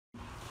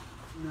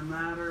no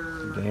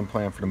matter game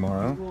plan for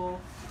tomorrow.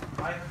 Google,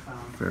 I have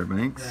found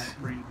Fairbanks.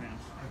 that rain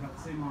pants. I've got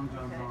the same long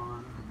johns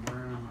on. I'm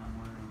wearing them.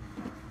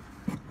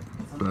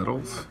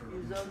 Battles.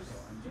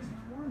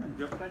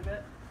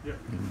 Yep.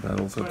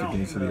 Battles at the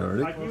gates of the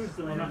Arctic. I've used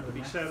them enough to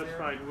be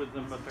satisfied with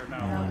them, but they're now.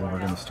 And we're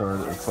going to start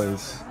at a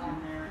place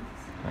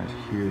right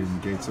here in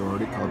the gates of the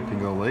Arctic called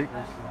Pingo Lake.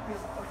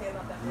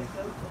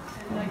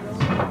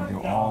 We'll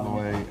go all the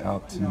way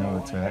out to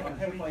Noatak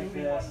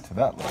to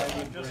that lake.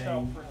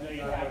 And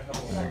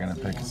they're going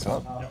to pick us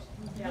up.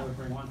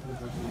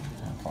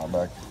 Fly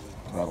back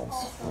to Battles,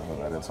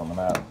 wherever that is on the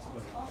map.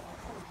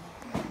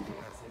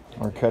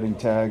 We're cutting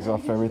tags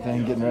off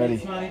everything, getting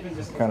ready.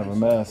 It's kind of a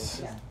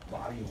mess.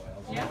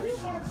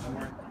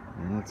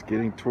 And it's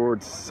getting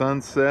towards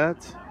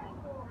sunset.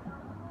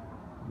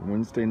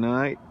 Wednesday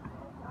night.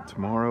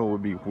 Tomorrow will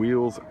be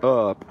wheels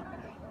up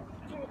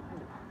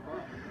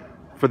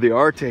for the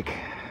Arctic.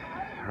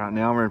 Right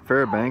now we're in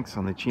Fairbanks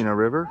on the Canoe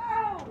River.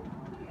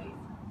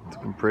 It's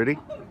looking pretty.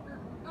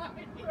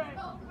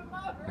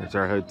 There's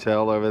our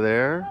hotel over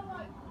there.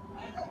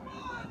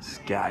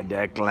 Sky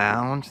Deck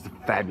Lounge, the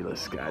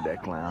fabulous Sky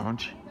Deck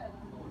Lounge.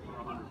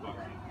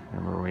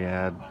 Remember we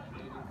had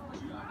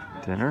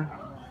dinner,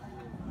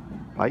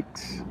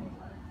 bikes.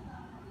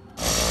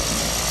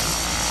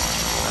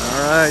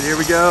 All right, here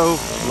we go.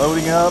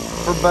 Loading up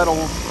for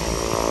Battles.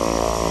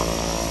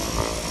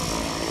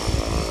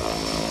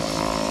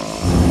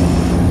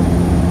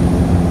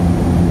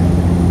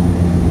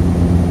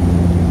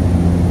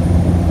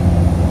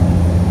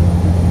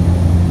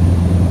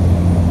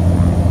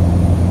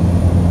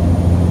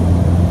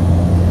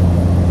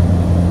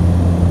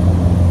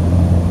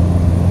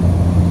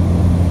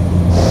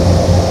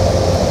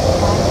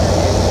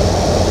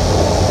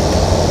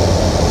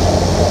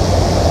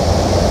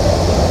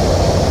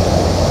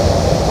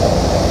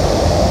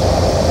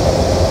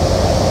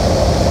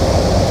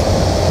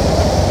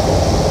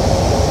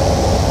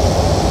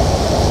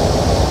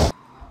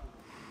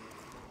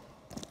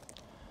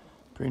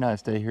 Pretty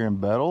nice day here in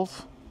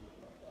Battles.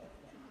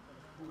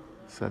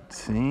 Set the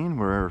scene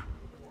where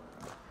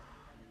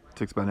it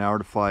takes about an hour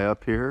to fly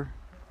up here,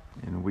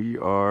 and we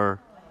are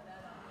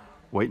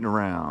waiting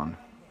around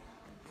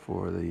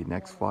for the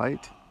next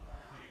flight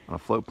on a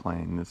float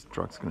plane. This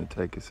truck's going to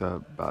take us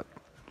up about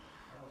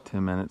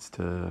 10 minutes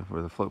to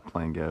where the float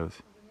plane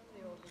goes.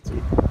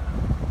 The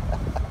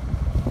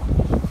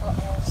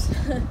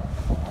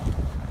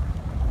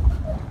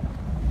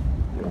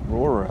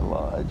Aurora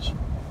Lodge.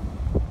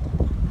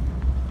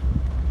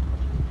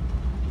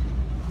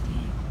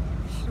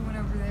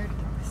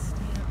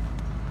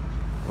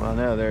 Well,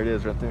 no, there it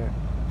is right there.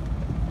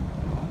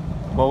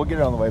 Well, we'll get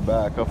it on the way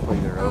back. Hopefully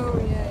they're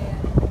open. Oh, yeah, yeah.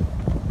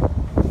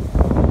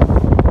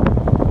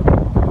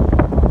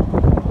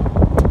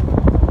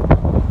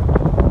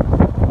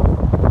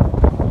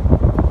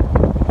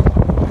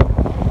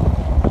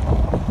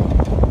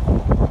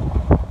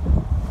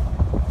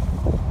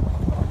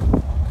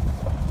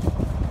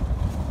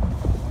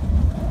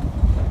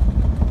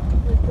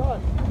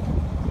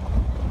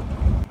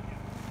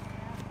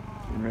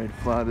 Getting ready to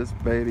fly this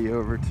baby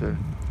over to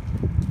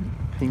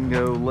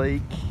Pingo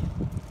Lake.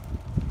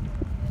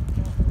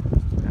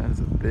 That is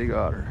a big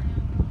otter.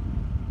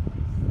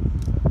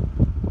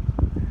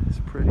 It's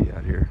pretty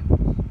out here.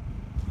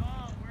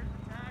 Where's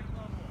the tag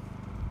level?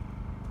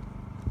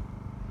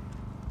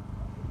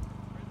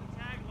 Where's the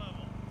tag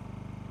level?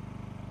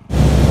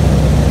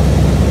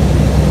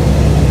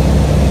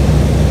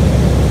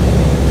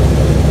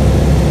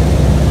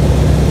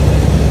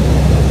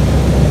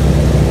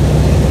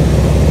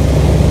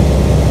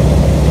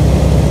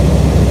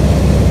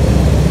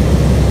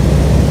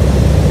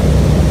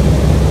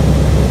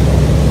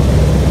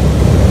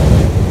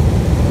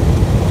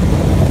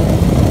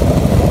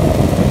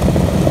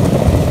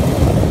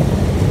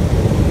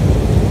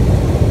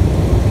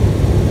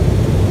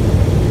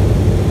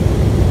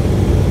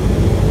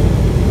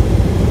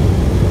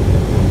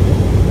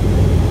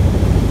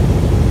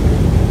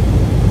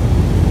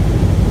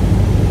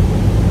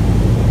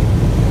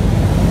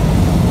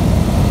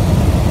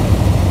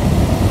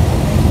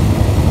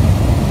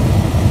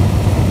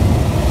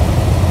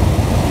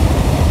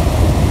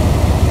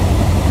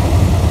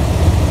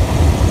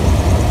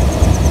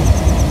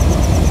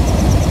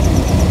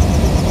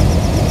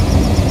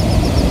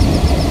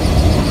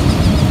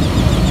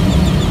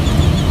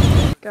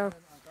 Go.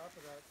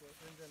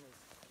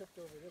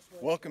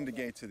 Welcome to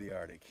Gates of the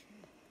Arctic.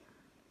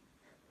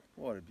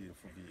 What a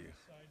beautiful view.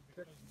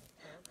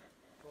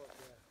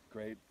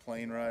 Great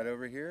plane ride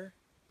over here.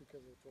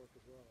 Look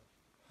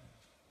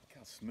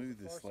how smooth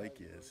this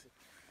lake is.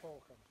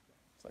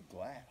 It's like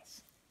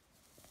glass.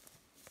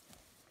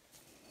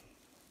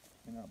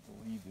 I cannot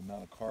believe the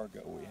amount of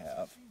cargo we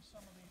have.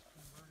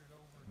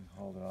 We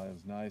hauled it out. It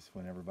was nice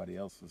when everybody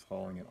else was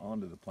hauling it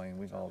onto the plane.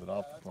 We hauled it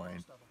off the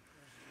plane.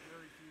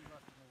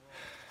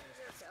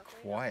 It's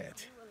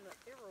quiet.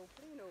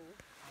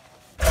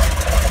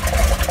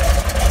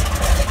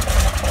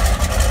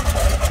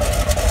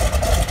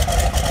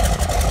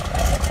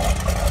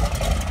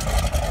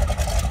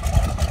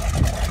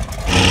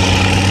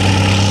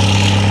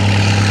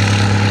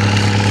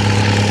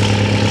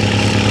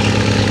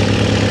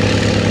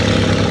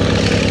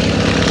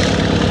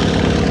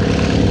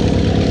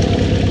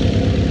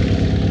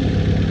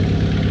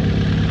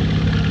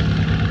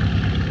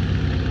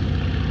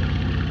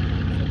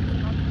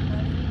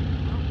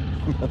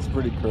 That's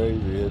pretty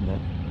crazy, isn't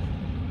it?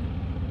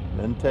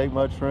 Doesn't take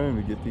much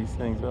room to get these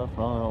things up and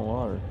on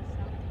water.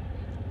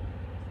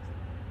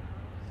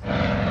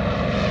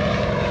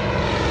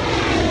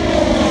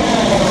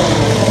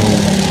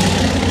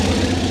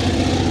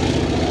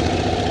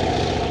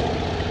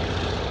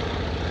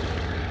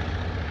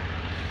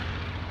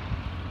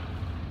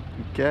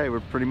 Okay, we're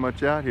pretty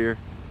much out here.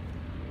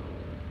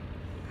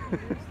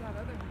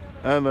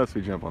 Unless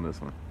we jump on this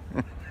one.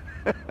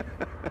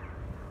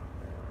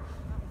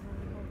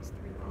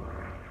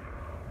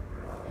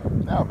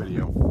 Now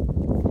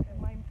video.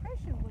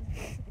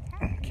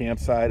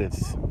 Campsite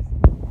is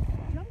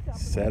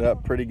set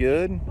up pretty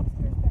good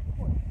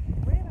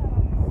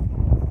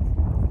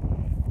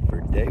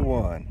for day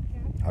one,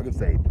 August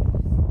 8th.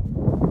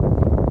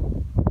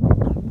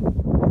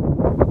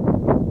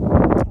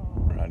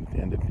 Right at the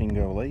end of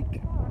Pingo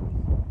Lake.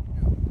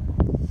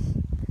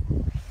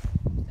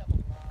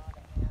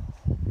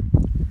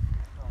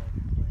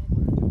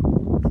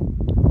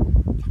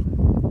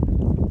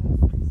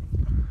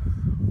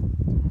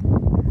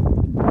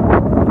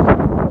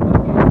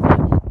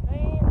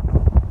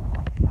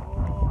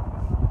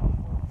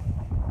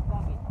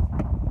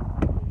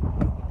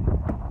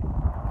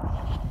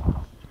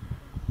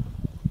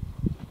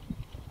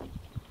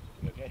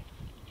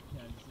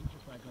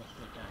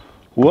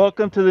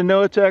 Welcome to the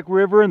Noatak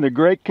River and the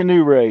Great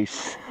Canoe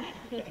Race.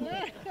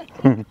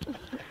 About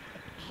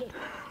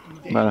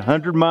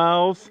 100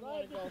 miles.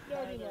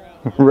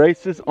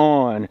 Race is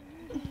on.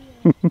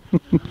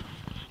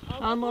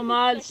 On the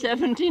mod,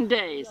 17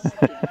 days.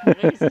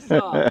 Race is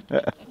on.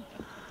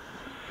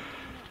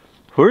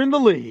 We're in the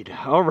lead.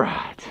 All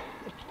right.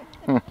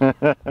 Night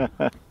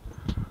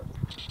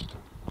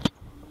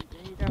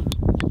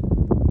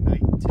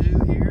 2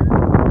 here.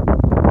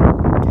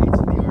 Gates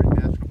of the Arctic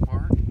National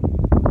Park.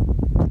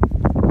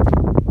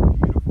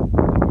 Beautiful.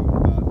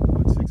 About,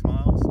 what, 6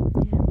 miles?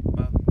 Yeah.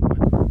 About what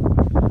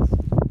it is.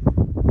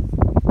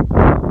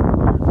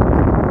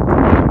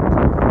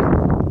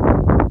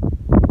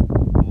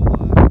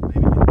 We'll maybe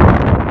get across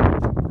it.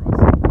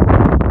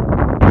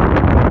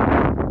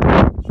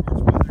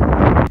 Shorts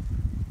weather.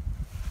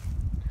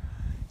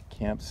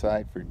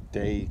 Campsite for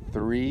day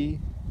 3,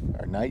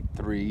 or night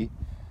 3,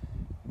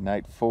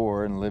 night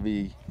 4, and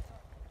Livy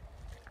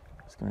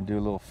is going to do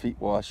a little feet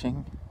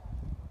washing.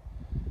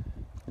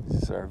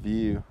 This is our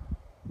view.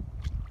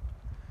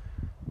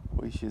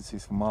 We should see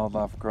some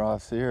wildlife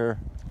across here.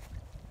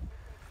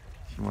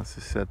 She wants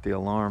to set the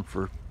alarm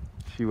for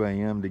 2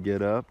 a.m. to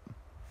get up.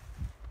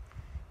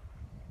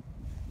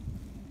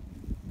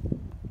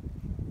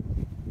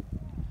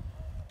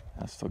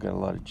 I still got a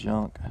lot of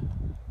junk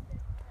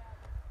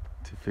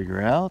to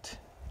figure out.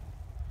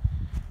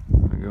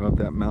 I'm gonna go up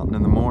that mountain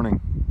in the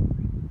morning.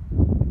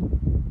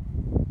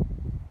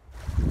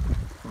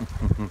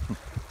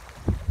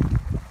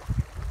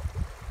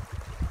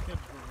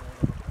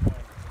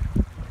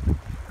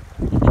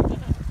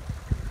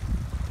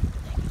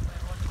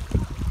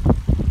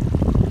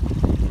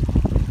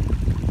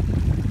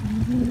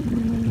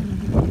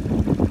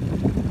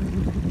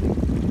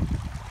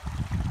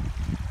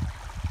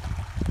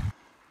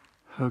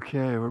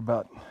 Okay, we're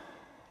about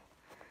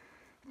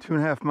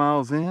 2.5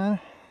 miles in.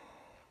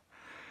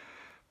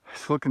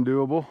 It's looking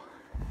doable.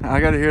 I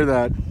gotta hear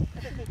that.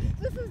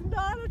 This is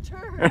not a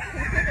turn.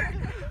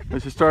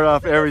 Let's just start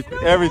off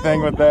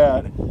everything with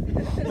that. Don't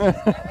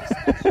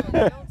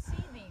see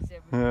these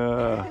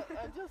every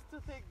just to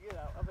think, you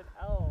know, of an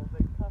L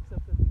that pops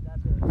up something that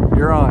big.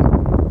 You're on.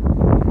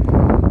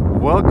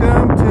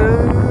 Welcome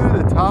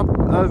to the top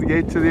of the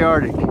Gate to the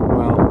Arctic.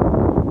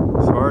 Well,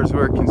 as far as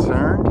we're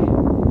concerned,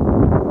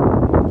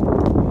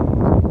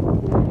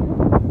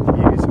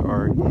 views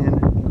are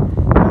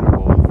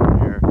incredible from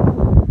here.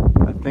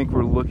 I think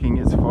we're looking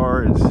as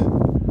far as,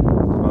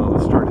 well,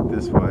 let's start it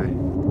this way.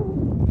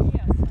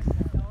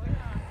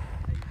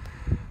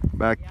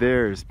 Back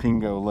there is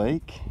Pingo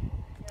Lake.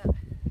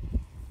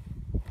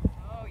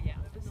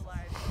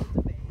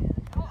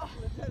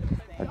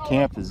 Our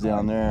camp is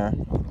down there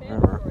on the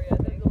river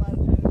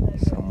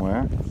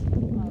somewhere.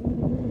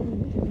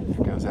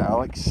 There goes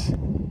Alex.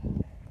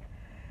 And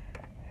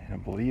I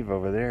believe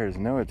over there is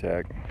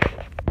Noatak.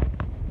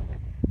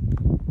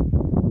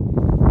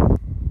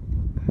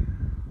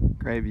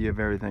 Great view of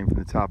everything from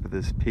the top of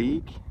this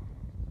peak.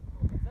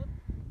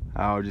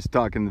 Oh, just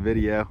talking the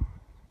video.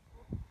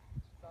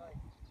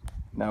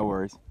 No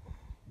worries.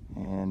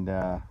 And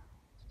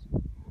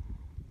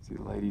see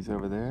the ladies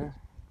over there.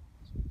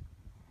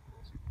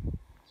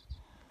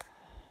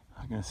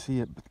 I'm gonna see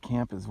it, but the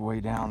camp is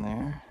way down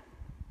there.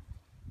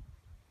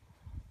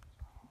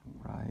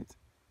 Right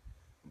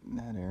in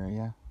that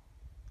area.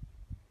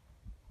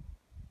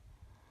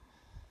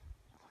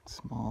 Looks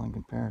small in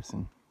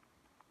comparison.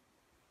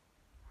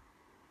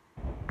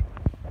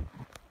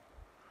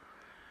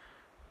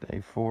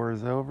 Day 4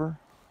 is over.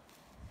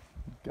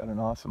 Got an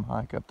awesome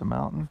hike up the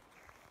mountain.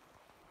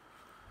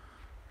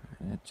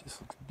 It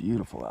just looks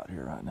beautiful out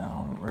here right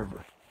now on the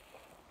river.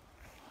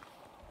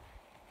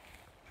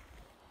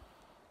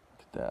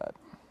 Look at that.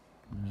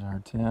 There's our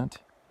tent.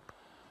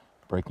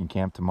 Breaking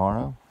camp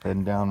tomorrow,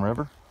 heading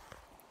downriver.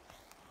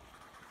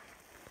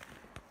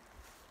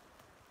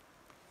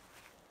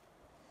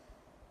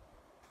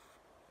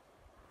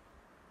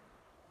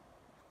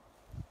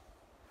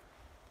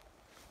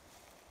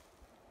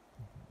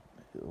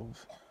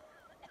 Hills.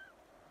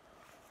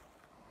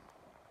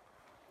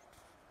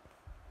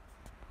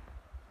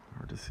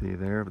 Hard to see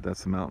there, but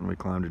that's the mountain we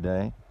climbed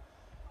today.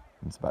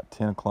 It's about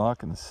 10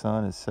 o'clock and the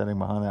sun is setting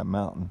behind that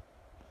mountain.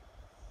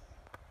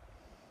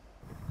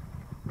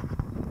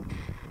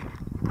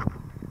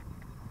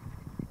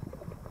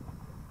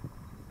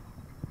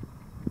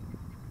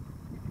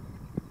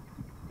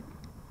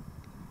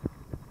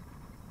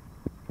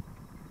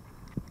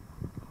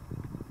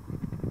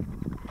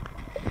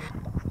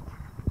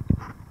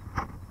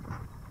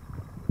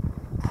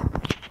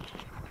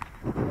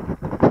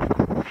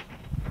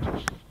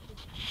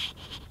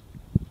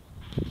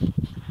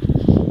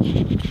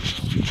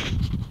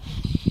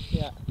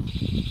 Yeah.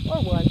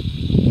 Or one.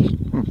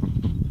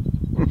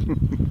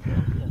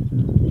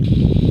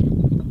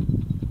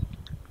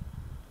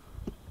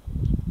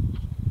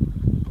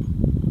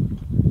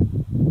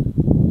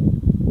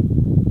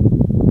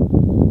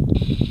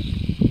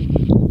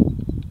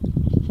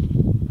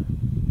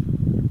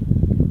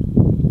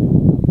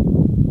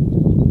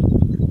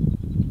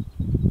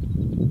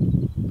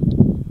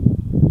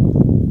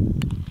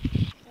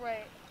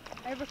 Right.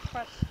 I have a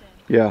question.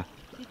 Yeah,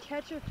 If you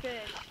catch a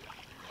fish,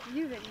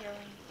 you hit your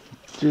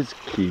own. just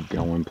keep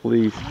going,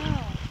 please. No.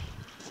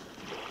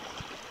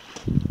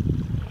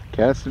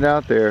 Cast it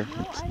out there.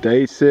 No, It's I don't-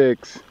 day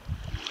 6.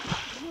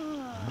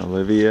 Huh.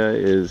 Olivia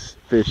is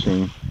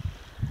fishing.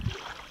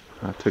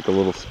 I took a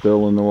little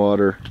spill in the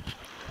water.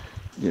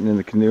 Getting in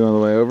the canoe on the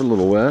way over, a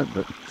little wet,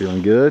 but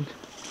feeling good.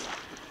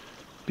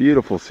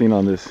 Beautiful scene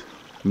on this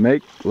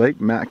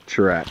Lake Mac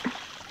track.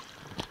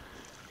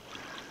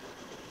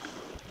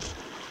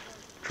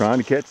 Trying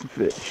to catch some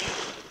fish.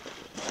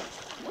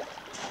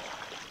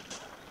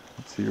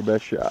 Let's see your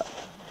best shot.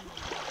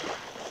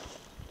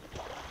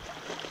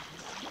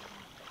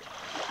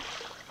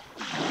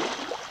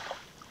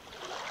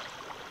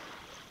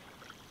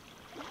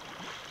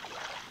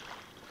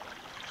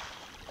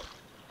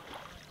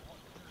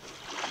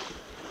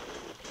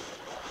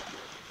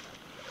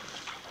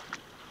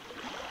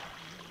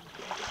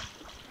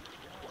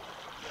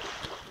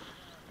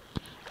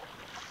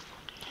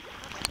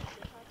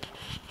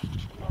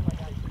 Oh my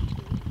God, it's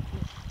huge.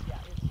 Yeah,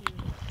 it's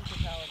huge. It's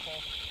super powerful.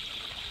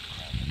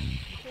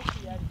 You fish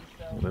the eddies,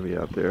 so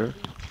Olivia out there. you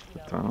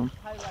know, Tom.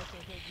 highly likely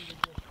you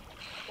would just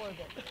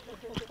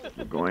orbit.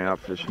 We're going out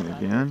fishing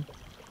again.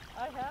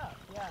 I have,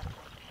 yeah.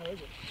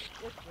 It's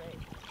great.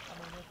 I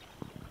mean,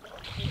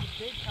 it's a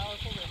big,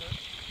 powerful river.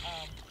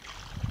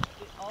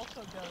 It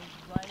also goes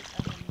right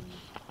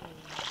underneath a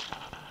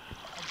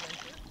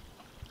glacier.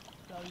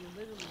 So you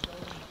literally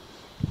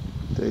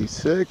go in. Day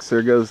 6,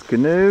 there goes the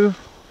canoe.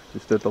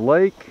 Just at the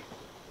lake.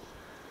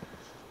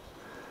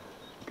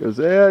 Goes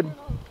Ed.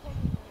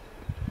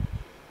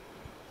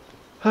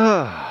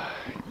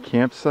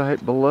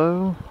 Campsite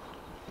below.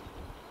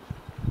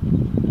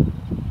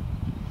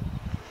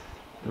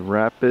 The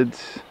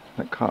rapids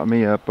that caught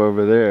me up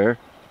over there.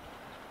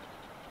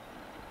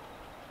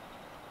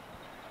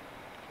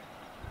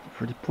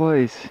 Pretty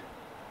place.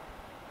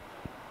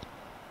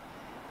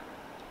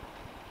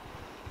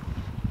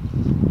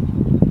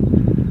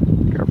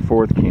 Our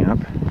 4th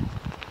camp.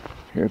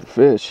 Here are the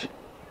fish.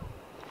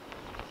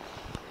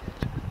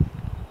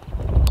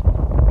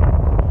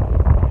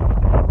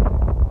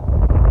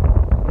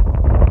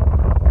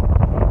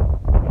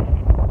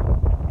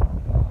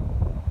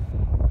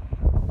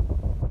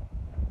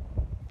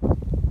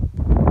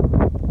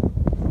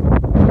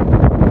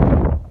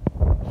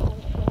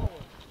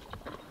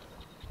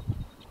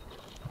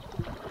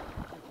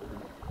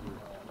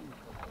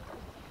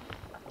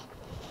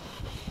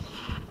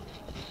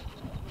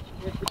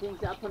 Lift the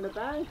things up on the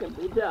bank and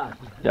be done.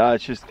 Yeah,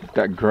 it's just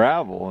that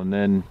gravel and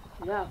then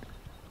Yeah.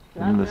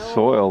 And the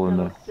soil and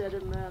the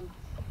sediment,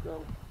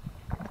 so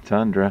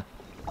tundra.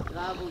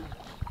 gravel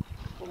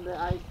from the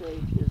ice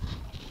ages.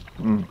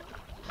 Mm.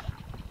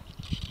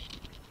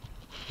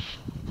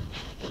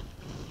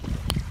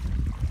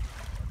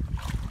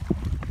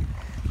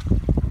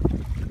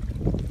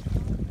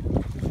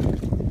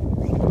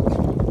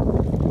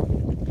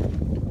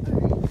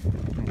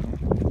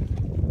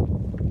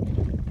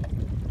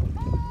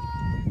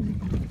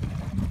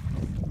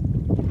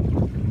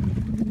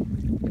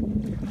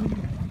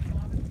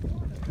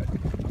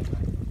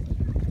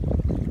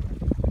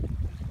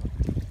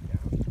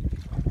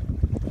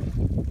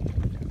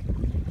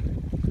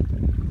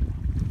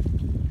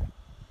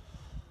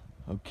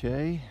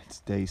 Okay, it's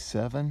day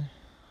 7.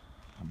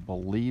 I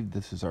believe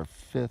this is our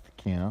 5th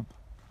camp.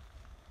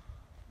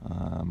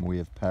 We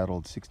have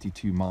paddled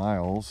 62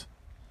 miles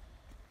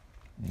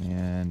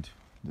and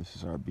this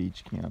is our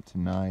beach camp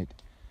tonight.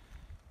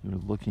 We're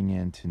looking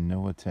into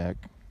Noatak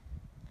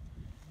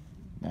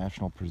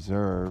National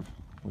Preserve,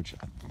 which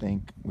I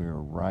think we're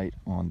right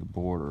on the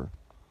border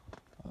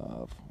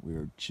of.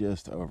 We're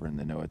just over in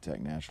the Noatak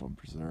National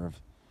Preserve.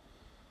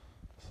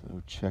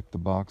 So check the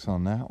box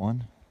on that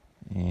one.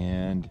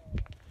 And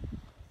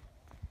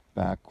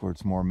back where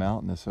it's more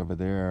mountainous over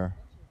there,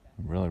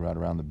 really right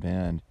around the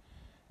bend,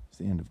 is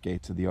the end of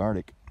Gates of the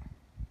Arctic.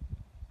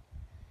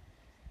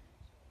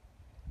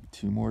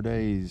 4 more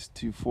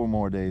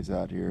days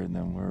out here, and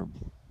then we're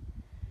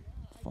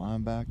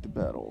flying back to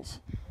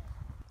Bettles.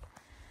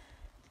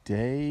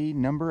 Day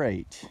number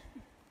 8.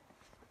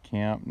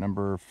 Camp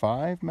number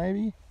 5,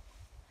 maybe?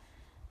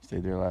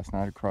 Stayed there last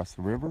night across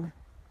the river.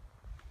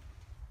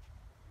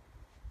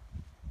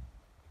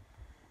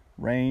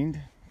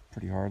 Rained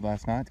pretty hard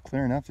last night. It's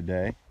clearing up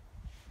today,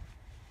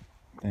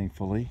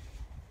 thankfully.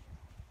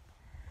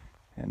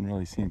 Hadn't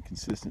really seen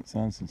consistent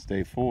sun since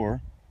day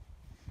 4.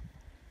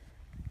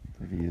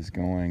 Livy is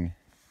going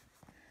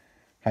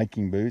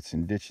hiking boots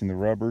and ditching the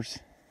rubbers.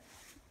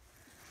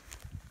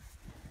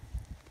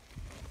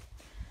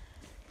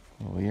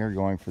 Well, we are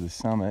going for the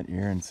summit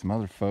here, and some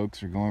other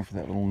folks are going for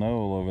that little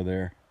knoll over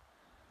there,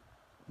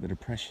 the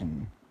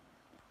depression.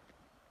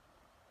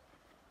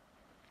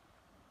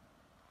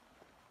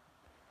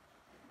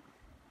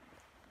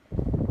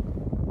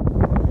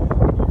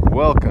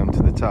 Welcome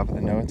to the top of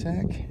the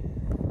Noatak,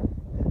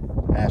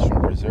 National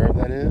Preserve,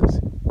 that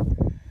is.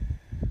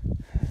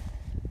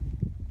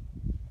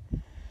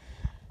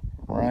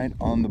 Right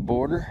on the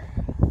border,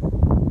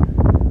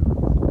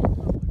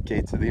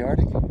 Gates of the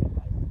Arctic.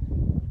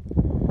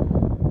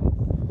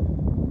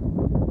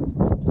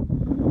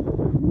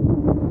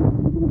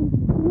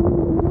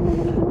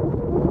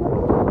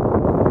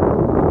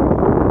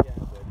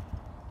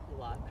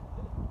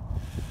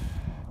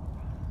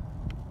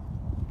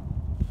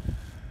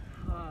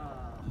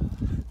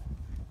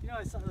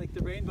 I saw like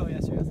the rainbow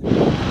yesterday. I was like,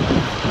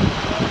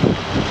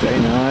 Day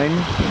 9.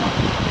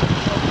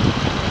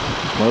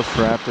 Most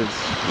rapids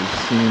we've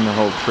seen the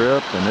whole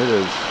trip, and it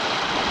is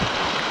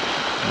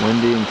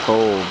windy and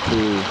cold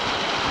too.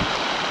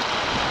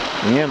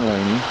 And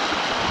rainy.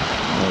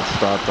 Well, it's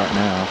stopped right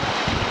now.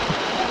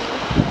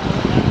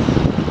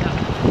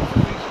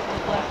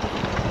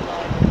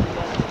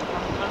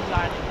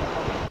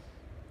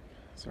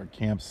 It's our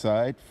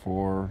campsite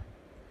for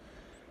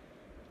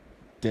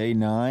day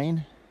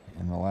 9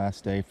 and the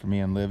last day for me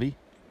and Livy.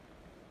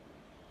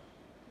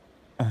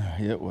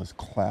 It was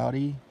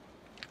cloudy,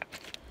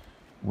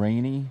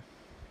 rainy,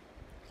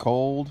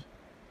 cold,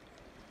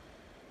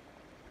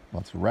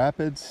 lots of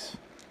rapids,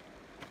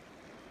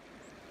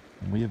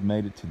 and we have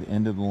made it to the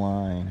end of the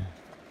line.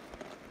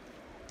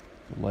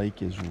 The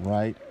lake is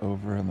right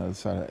over on the other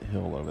side of that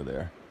hill over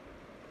there.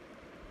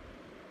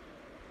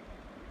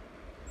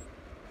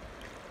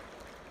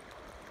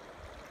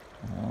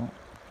 Well,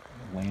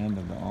 the land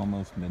of the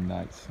almost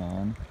midnight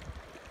sun.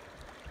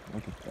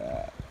 Look at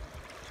that.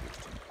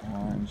 Just an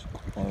orange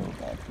globe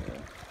out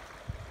there.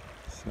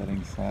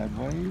 Setting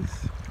sideways.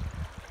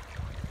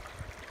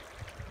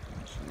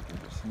 Actually, I've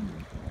never seen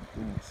anything like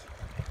this.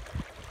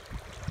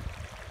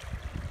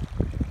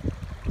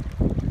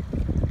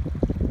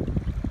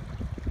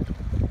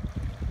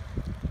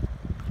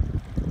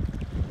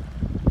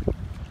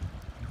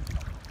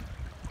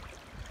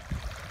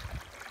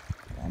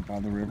 Down by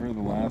the river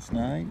the last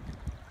night.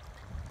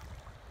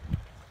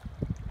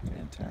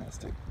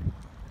 Fantastic.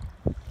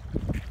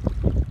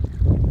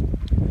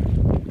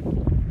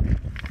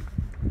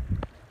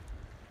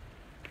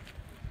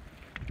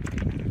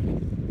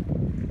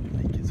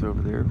 Lake is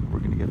over there. We're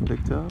going to get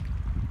picked up.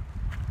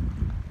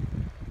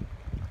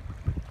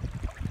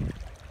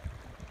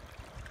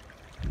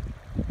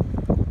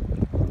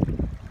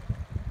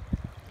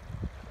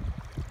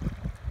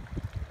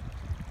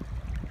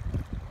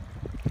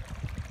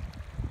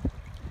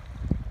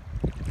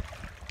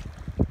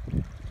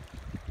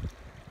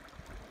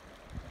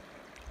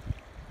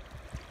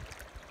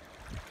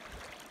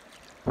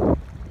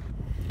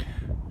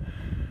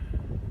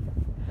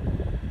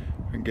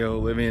 Go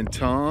Livy and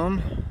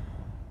Tom.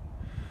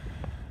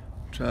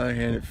 Try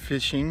hand at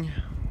fishing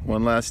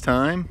one last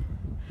time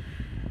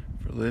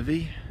for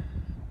Livy.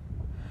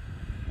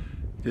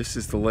 This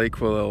is the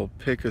lake where they'll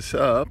pick us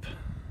up.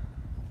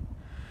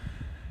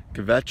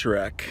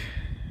 Kvetcherek.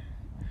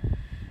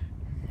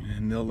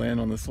 And they'll land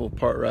on this little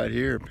part right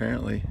here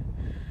apparently.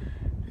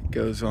 It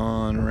goes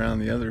on around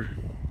the other,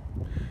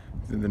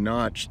 the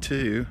notch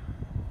too.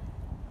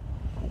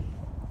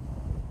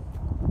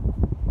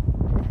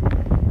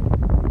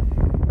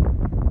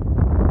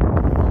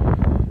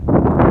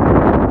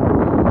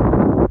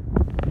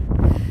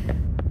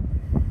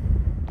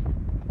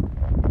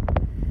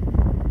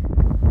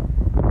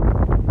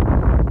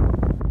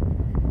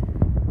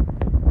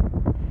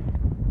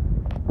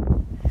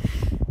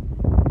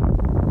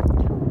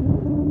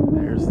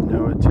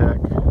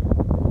 Noatak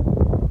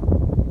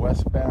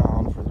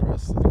westbound for the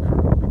rest of the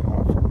crew. We'll be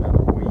gone for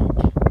another week.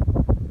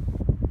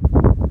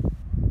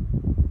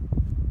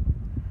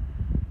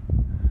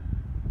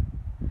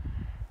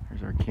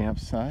 Here's our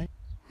campsite.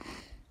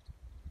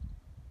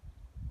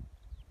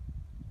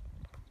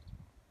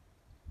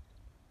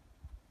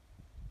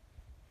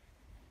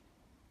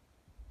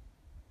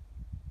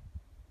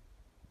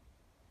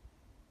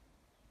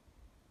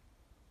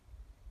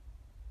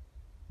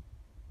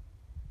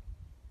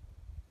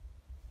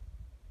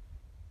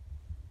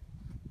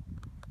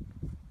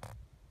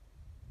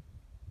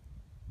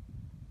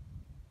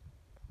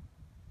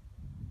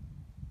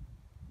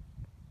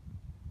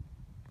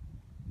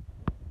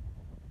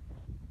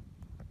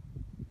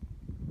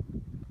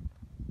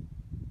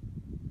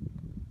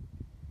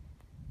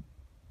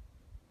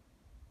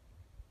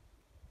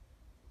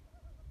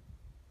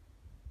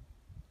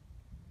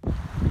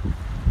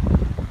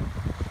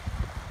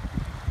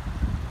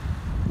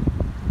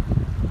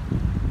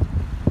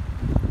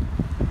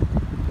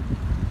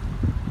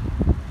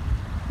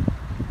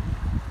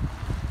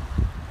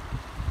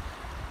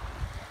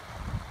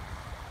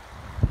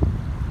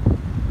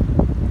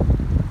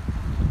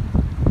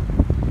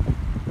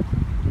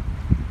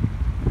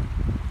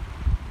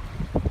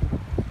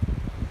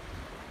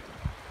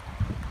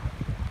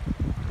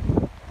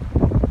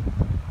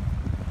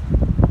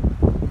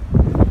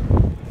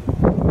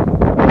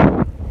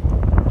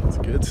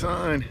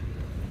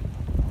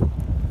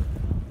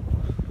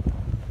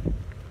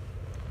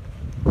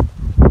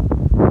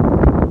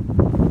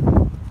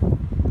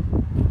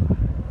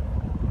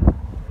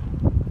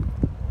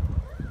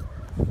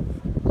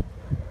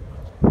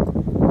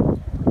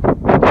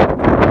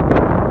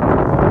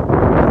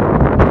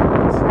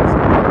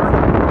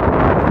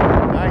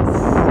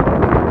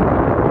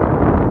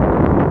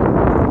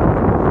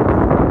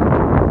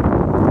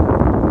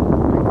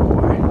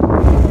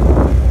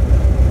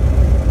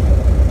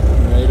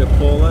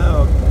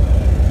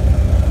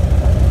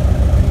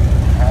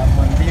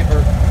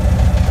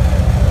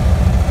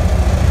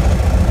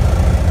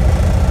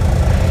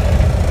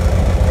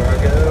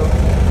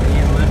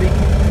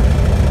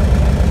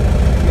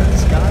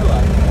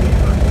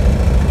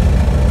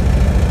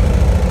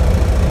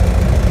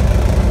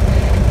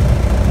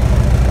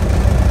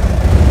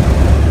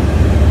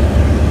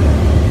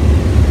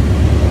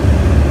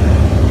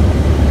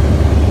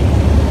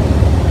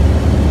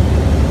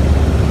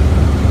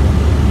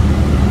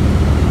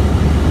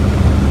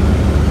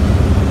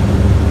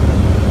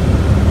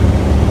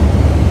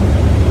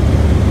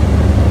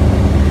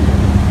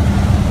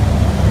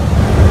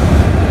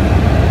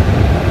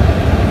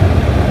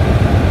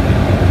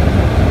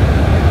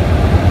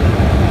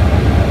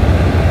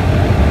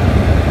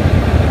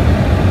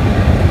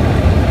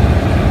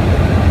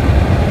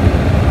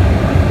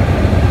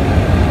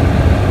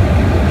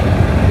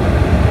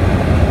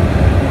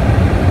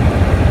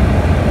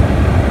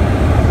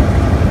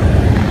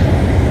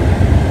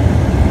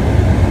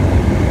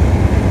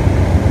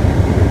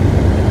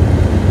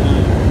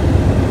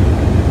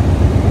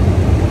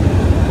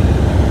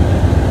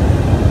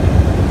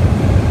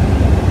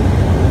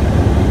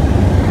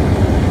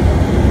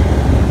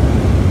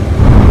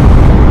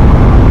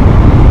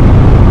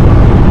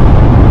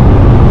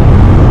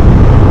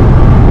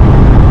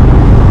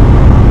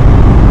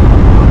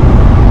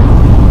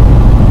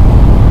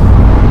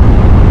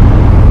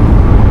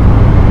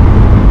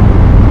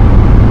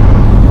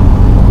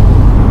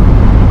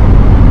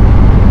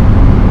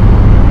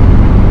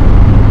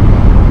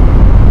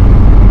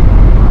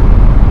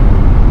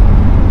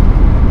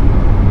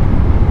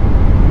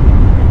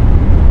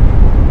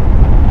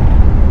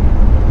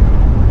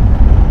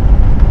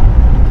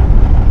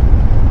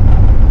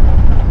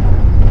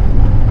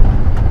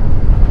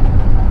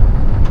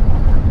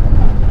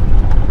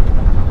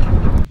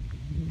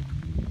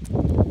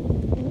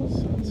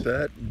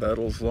 Sunset,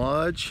 Bettles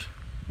Lodge,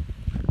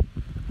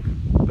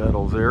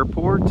 Bettles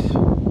Airport.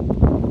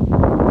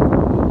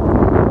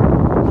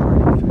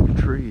 Riding through the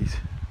trees.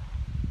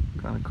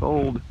 Kind of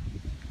cold.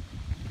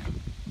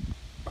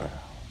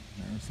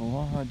 There's the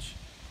lodge.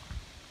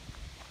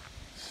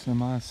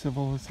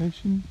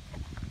 Semi-civilization,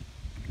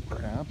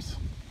 perhaps.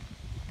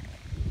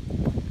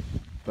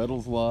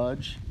 Bettles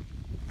Lodge.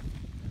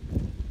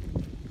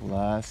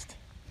 Last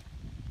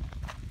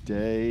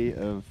day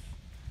of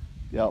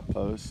the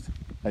outpost.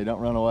 Hey,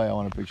 don't run away. I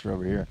want a picture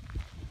over here.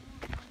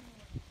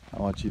 I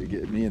want you to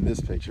get me in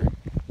this picture.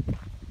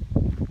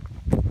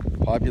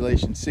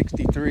 Population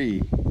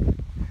 63.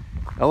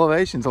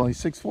 Elevation's only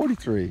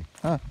 643.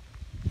 Huh.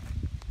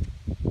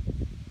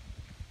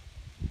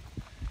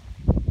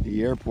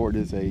 The airport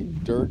is a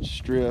dirt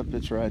strip.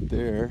 It's right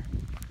there.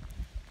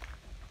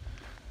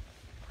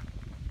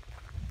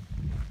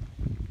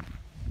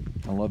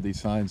 I love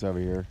these signs over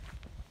here.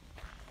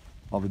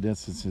 All the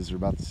distances are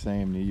about the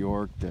same. New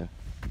York to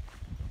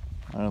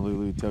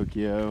Honolulu,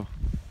 Tokyo.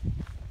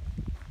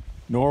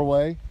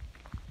 Norway.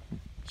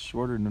 It's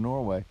shorter than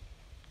Norway.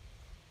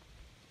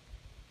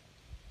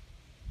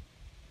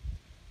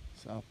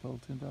 South Pole,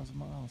 10,000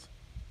 miles.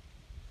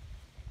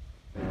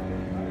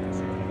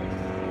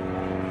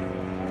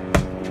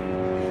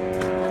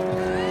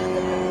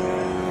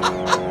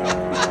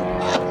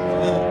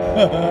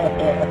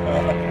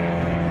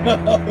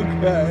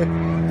 Okay,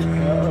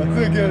 that was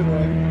a good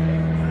one.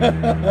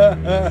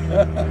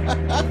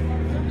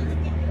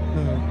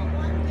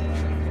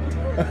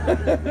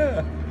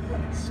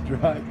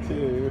 Strike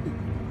two.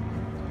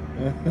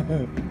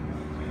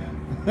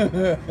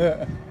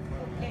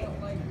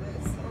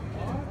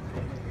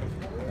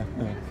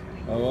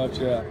 Oh, watch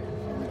out.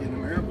 I'm getting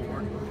them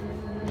airborne.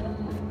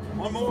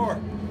 One more.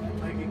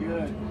 Make it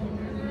good.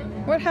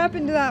 What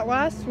happened to that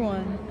last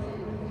one?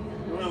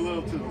 Went a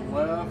little to the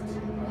left.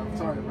 I'm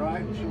sorry,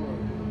 right? Sure.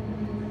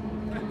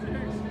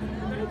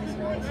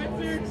 That's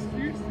your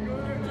excuse to go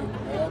there.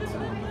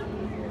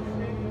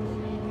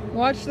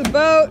 Watch the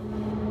boat.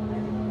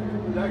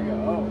 Where'd that go?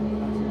 Oh,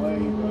 that's way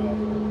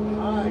back.